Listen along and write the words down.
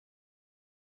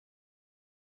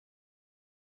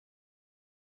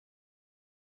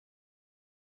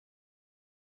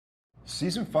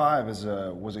Season 5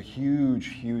 was a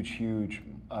huge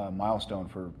milestone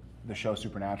for the show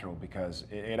Supernatural because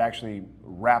it actually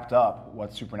wrapped up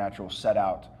what Supernatural set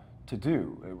out to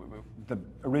do. The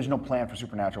original plan for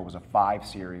Supernatural was a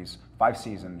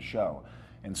 5-season show.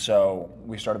 And so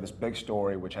we started this big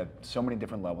story which had so many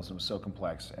different levels and was so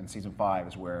complex, and season 5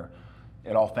 is where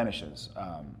it all finishes.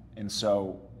 And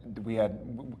so we had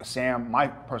Sam, my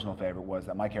personal favorite was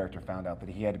that my character found out that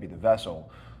he had to be the vessel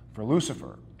for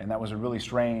Lucifer, and that was a really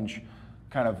strange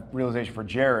kind of realization for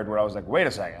Jared, where I was like, wait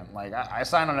a second, like I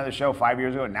signed on another show 5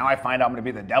 years ago, and now I find out I'm going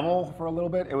to be the devil for a little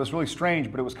bit. It was really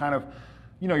strange, but it was kind of,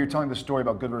 you know, you're telling the story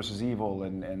about good versus evil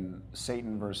and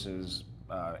Satan versus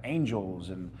angels,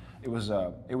 and it was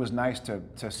nice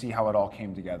to see how it all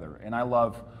came together. And I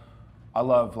love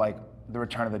like the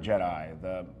Return of the Jedi,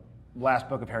 the last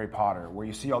book of Harry Potter, where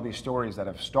you see all these stories that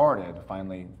have started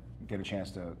finally get a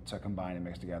chance to combine and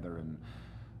mix together, and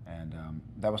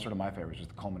that was sort of my favorite, just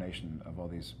the culmination of all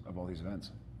these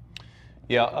events.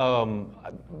 Yeah,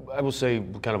 I will say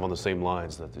kind of on the same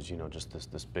lines that there's, you know, just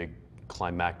this big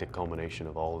climactic culmination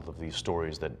of all of these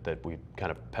stories that we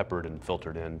kind of peppered and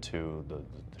filtered into the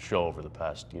show over the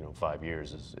past 5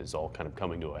 years is all kind of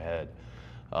coming to a head,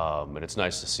 and it's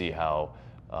nice to see how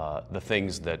the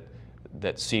things that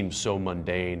seemed so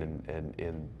mundane and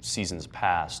in seasons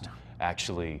past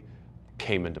actually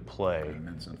came into play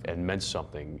and meant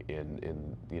something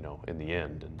in the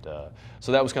end, and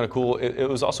so that was kind of cool. It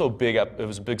was also a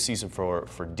big season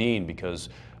for Dean, because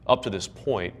up to this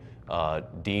point,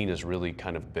 Dean has really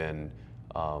kind of been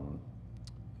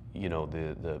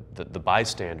the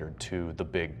bystander to the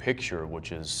big picture,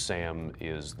 which is Sam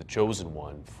is the chosen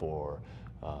one for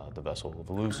the vessel of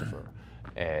Lucifer,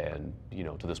 and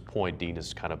to this point, Dean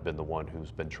has kind of been the one who's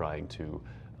been trying to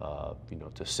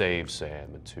to save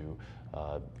Sam and to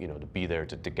to be there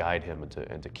to guide him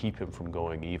and to keep him from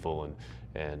going evil,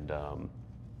 and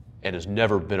has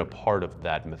never been a part of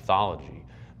that mythology.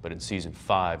 But in season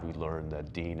 5, we learned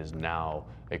that Dean is now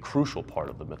a crucial part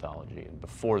of the mythology, and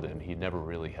before then, he never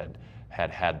really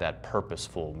had that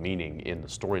purposeful meaning in the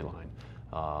storyline,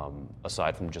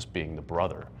 aside from just being the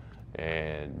brother.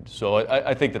 And so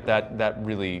I think that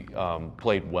really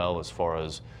played well as far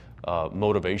as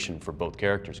motivation for both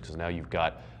characters, because now you've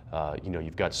got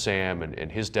Sam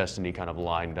and his destiny kind of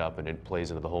lined up, and it plays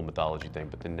into the whole mythology thing.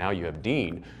 But then now you have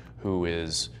Dean, who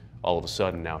is all of a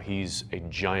sudden now he's a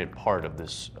giant part of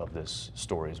this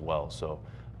story as well. So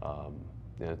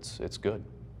it's good.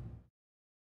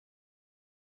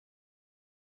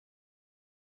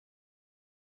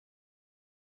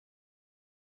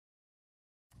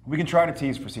 We can try to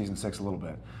tease for season 6 a little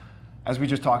bit. As we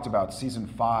just talked about, season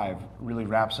 5 really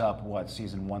wraps up what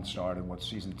season 1 started, what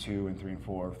season 2 and 3 and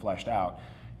 4 fleshed out.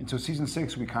 And so season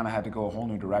 6, we kind of had to go a whole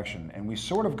new direction. And we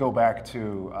sort of go back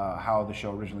to how the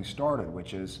show originally started,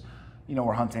 which is,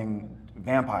 we're hunting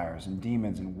vampires and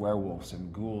demons and werewolves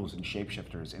and ghouls and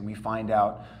shapeshifters. And we find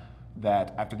out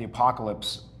that after the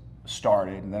apocalypse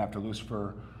started, and then after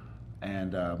Lucifer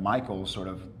and Michael sort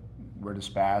of were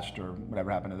dispatched, or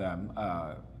whatever happened to them,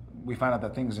 we find out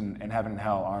that things in heaven and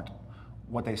hell aren't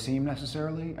what they seem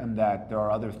necessarily, and that there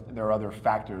are other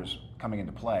factors coming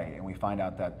into play. And we find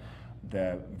out that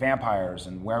the vampires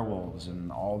and werewolves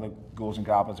and all the ghouls and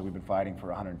goblins that we've been fighting for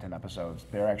 110 episodes,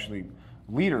 they're actually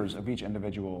leaders of each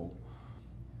individual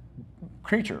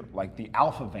creature, like the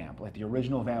alpha vamp, like the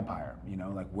original vampire,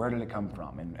 like where did it come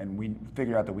from? And we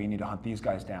figure out that we need to hunt these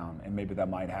guys down, and maybe that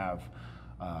might have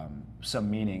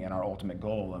some meaning in our ultimate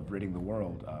goal of ridding the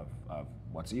world of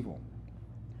what's evil.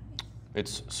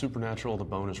 It's Supernatural, the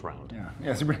bonus round.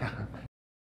 Yeah, Supernatural.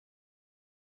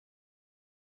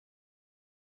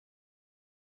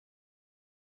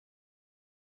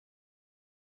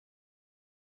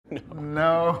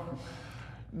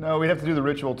 No, we'd have to do the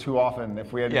ritual too often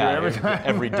if we had to do it every time.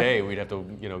 Every day we'd have to,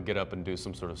 get up and do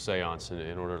some sort of seance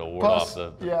in order to ward off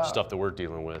the stuff that we're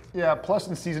dealing with. Yeah, plus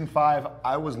in season 5,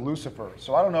 I was Lucifer,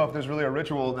 so I don't know if there's really a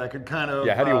ritual that could kind of...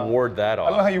 Yeah, how do you ward that off? I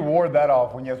don't know how you ward that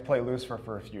off when you have to play Lucifer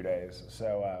for a few days,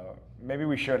 so maybe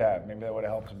we should have. Maybe that would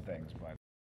have helped some things, but...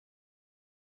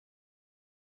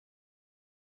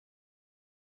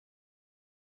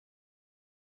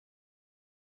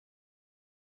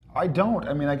 I don't.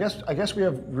 I mean, I guess we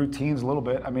have routines a little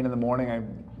bit. I mean, in the morning I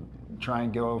try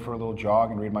and go for a little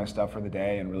jog and read my stuff for the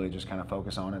day and really just kind of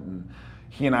focus on it. And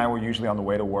he and I will usually on the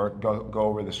way to work go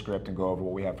over the script and go over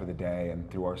what we have for the day and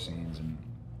through our scenes. And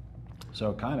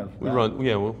so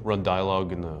we'll run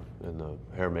dialogue in the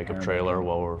hair and makeup trailer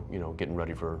while we're getting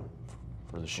ready for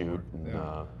the shoot.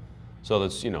 And, so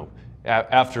that's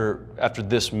after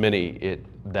this many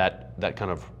that kind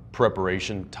of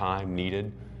preparation time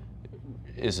needed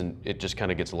isn't, it just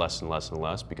kind of gets less and less and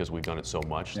less because we've done it so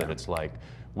much that it's like,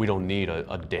 we don't need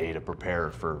a day to prepare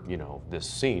for, you know, this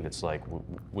scene. It's like,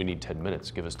 we need 10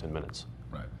 minutes, give us 10 minutes.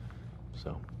 Right.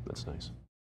 So that's nice.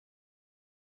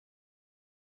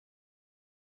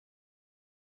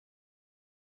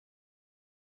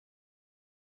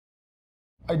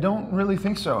 I don't really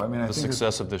think so. I mean, I The think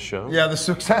success of this show? yeah, the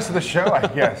success of the show, I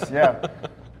guess. Yeah,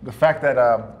 the fact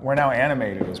that we're now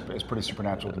animated is pretty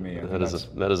supernatural to me. That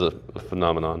is a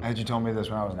phenomenon. Had you told me this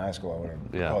when I was in high school, I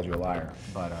would have called you a liar.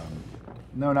 But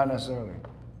no, not necessarily.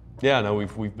 Yeah, no,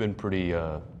 we've been pretty,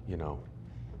 you know,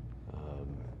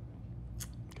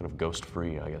 kind of ghost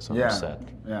free, I guess, on the set.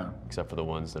 Yeah. Except for the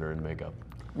ones that are in makeup.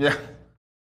 Yeah.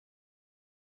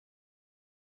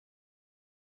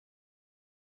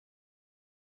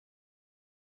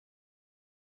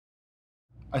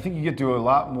 I think you get to do a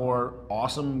lot more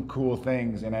awesome, cool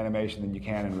things in animation than you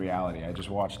can in reality. I just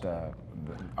watched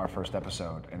our first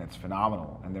episode, and it's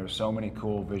phenomenal. And there's so many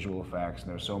cool visual effects, and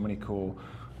there's so many cool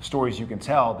stories you can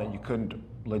tell that you couldn't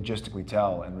logistically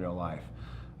tell in real life.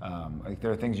 Like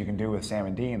there are things you can do with Sam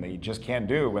and Dean that you just can't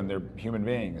do when they're human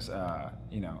beings,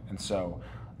 you know. And so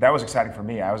that was exciting for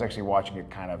me. I was actually watching it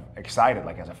kind of excited,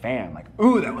 like as a fan, like,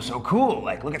 ooh, that was so cool.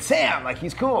 Like, look at Sam, like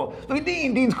he's cool. Look at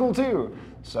Dean, Dean's cool too.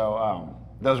 So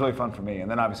that was really fun for me. And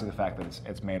then obviously the fact that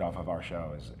it's made off of our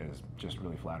show is just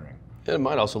really flattering. It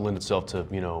might also lend itself to,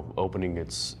 you know, opening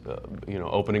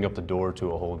opening up the door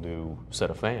to a whole new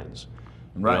set of fans.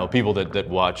 Right. You know, people that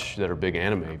watch, that are big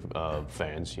anime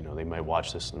fans, you know, they might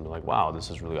watch this and be like, wow,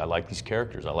 this is really, I like these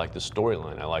characters, I like this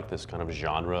storyline, I like this kind of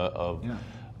genre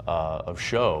of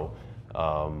show.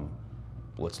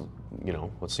 Let's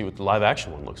see what the live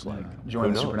action one looks like.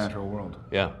 Join the supernatural world.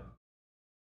 Yeah.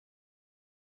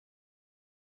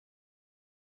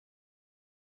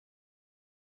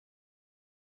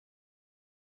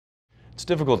 It's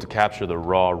difficult to capture the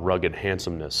raw, rugged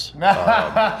handsomeness.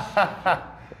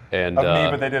 And, of me,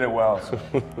 but they did it well.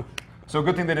 So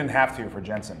good thing they didn't have to for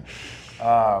Jensen.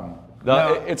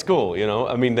 No, it's cool, you know.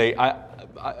 I mean,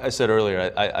 I said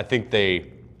earlier, I think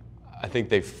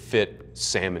they fit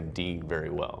Sam and Dean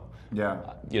very well. Yeah.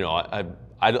 You know,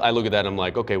 I look at that and I'm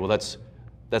like, okay, well that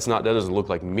doesn't look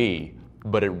like me,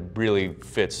 but it really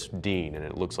fits Dean, and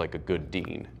it looks like a good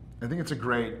Dean. I think it's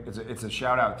a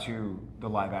shout out to the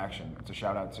live action. It's a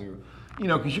shout out to, you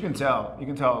know, because you can tell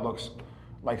it looks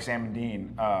like Sam and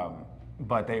Dean,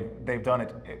 but they've done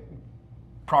it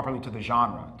properly to the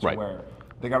genre, to where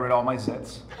they got rid of all my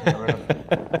zits, got rid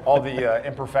of all the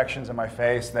imperfections in my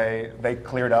face. They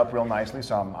cleared up real nicely,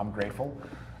 so I'm grateful.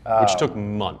 Which took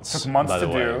months. Took months by the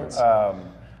to way. do.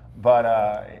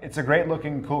 But it's a great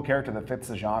looking, cool character that fits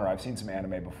the genre. I've seen some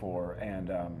anime before,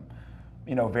 and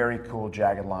you know, very cool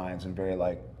jagged lines and very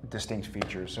like distinct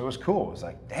features. So it was cool. It was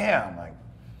like, damn, like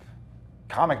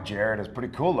comic Jared is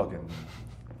pretty cool looking.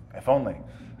 If only.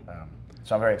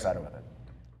 So I'm very excited with it.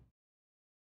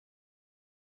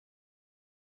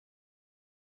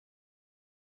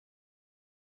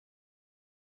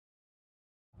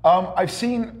 I've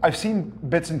seen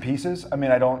bits and pieces. I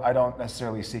mean, I don't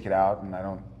necessarily seek it out, and I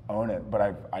don't own it,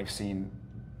 but I've seen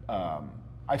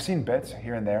bits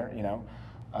here and there. You know,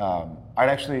 I'm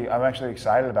actually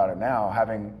excited about it now,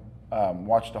 having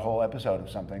watched a whole episode of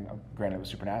something. Granted, it was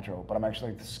supernatural, but I'm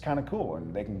actually like, this is kind of cool,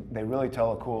 and they really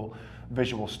tell a cool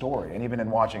visual story. And even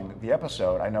in watching the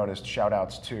episode, I noticed shout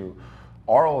outs to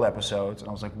our old episodes, and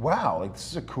I was like, wow, like this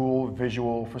is a cool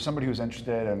visual for somebody who's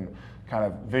interested in kind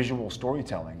of visual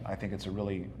storytelling. I think it's a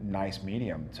really nice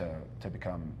medium to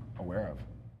become aware of.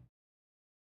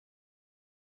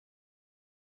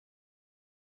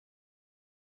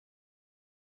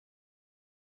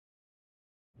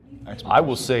 I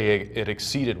will say it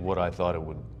exceeded what I thought it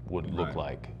would look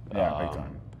like. Yeah, big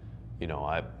time. You know,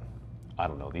 I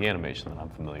don't know, the animation that I'm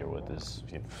familiar with is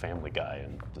Family Guy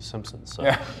and The Simpsons. So,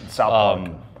 yeah, South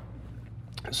Park.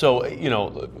 So, you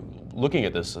know, looking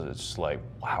at this, it's just like,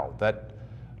 wow, that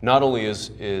not only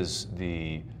is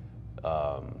the,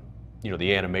 you know,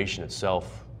 the animation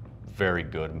itself very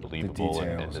good and believable,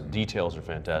 and the details are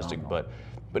fantastic, but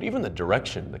even the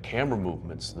direction, the camera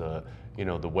movements, the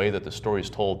way that the story is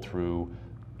told through,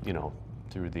 you know,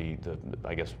 through the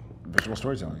I guess visual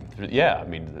storytelling. I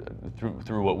mean,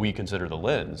 through what we consider the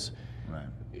lens. Right.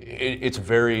 It's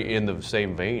very in the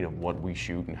same vein of what we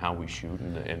shoot and how we shoot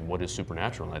and what is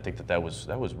supernatural. And I think that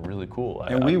was really cool.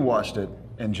 And we watched it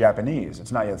in Japanese.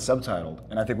 It's not yet subtitled.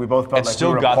 And I think we both felt like still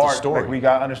we were got apart. the story. Like we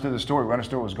understood the story. We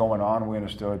understood what was going on. We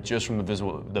understood just from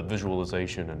the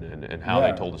visualization and how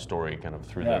they told the story kind of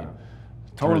through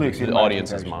the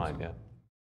audience's mind. Yeah.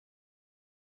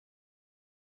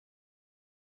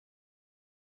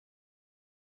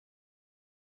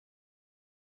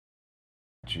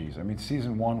 geez, I mean,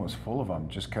 season 1 was full of them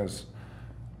just because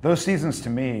those seasons to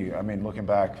me, I mean, looking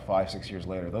back 5-6 years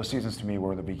later, those seasons to me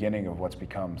were the beginning of what's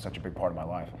become such a big part of my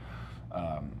life.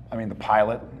 I mean, the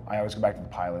pilot, I always go back to the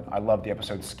pilot. I love the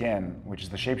episode Skin, which is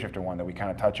the shapeshifter one that we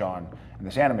kind of touch on in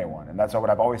this anime one. And that's what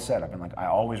I've always said. I've been like, I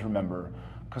always remember,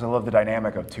 because I love the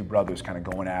dynamic of two brothers kind of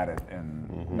going at it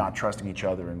and not trusting each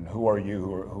other and who are you,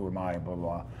 who am I, and blah,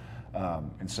 blah, blah.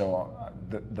 And so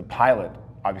the pilot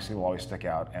obviously will always stick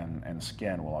out, and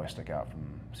Skin will always stick out from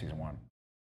season 1.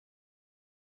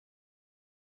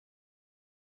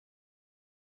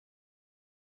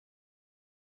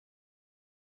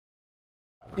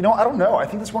 You know, I don't know. I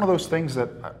think it's one of those things that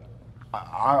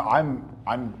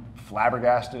I'm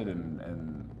flabbergasted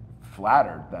and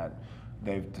flattered that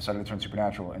they've decided to turn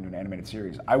Supernatural into an animated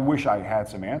series. I wish I had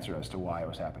some answer as to why it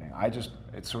was happening.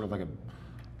 It's sort of like a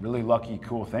really lucky,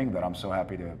 cool thing that I'm so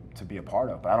happy to be a part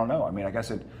of. But I don't know. I mean, I guess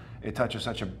it touches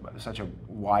such a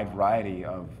wide variety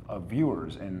of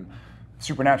viewers. And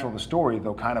Supernatural, the story,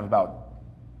 though kind of about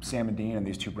Sam and Dean and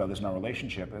these two brothers and our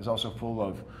relationship, is also full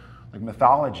of like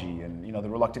mythology and, you know, the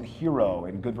reluctant hero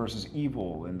and good versus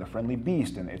evil and the friendly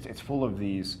beast, and it's full of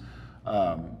these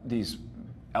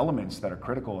elements that are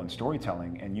critical in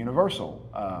storytelling and universal,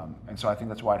 and so I think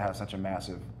that's why it has such a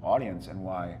massive audience and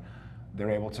why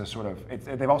they're able to sort of.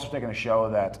 They've also taken a show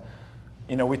that,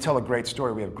 you know, we tell a great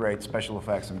story. We have great special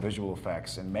effects and visual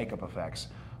effects and makeup effects,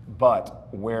 but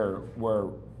we're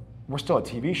still a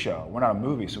TV show. We're not a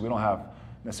movie, so we don't have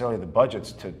necessarily the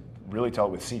budgets to really tell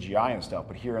it with CGI and stuff,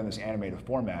 but here in this animated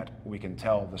format, we can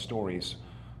tell the stories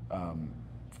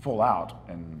full out,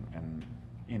 and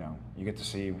you know, you get to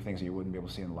see things that you wouldn't be able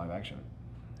to see in the live action.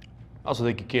 I also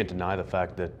think you can't deny the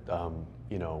fact that,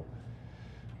 you know,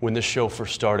 when this show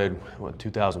first started, in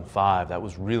 2005, that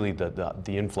was really the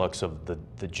influx of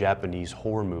the Japanese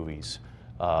horror movies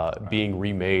being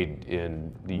remade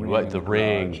in the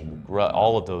Ring,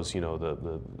 all of those, you know,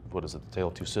 the what is it, The Tale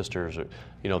of Two Sisters, or,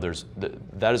 you know,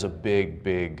 that is a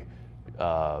big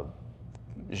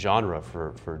genre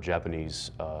for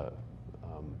Japanese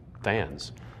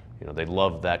fans. You know, they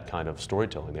love that kind of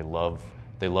storytelling. They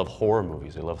love horror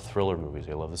movies. They love thriller movies.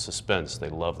 They love the suspense. They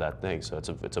love that thing. So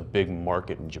it's a big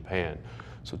market in Japan.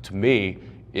 So to me,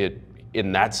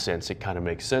 in that sense, it kind of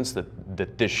makes sense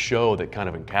that this show that kind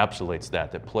of encapsulates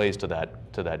that plays to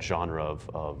that genre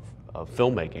of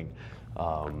filmmaking,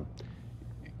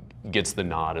 gets the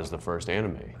nod as the first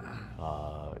anime.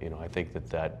 You know, I think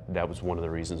that was one of the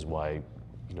reasons why,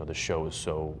 you know, the show is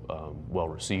so well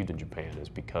received in Japan, is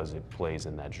because it plays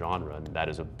in that genre, and that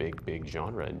is a big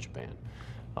genre in Japan.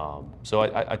 So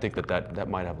I think that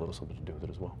might have a little something to do with it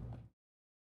as well.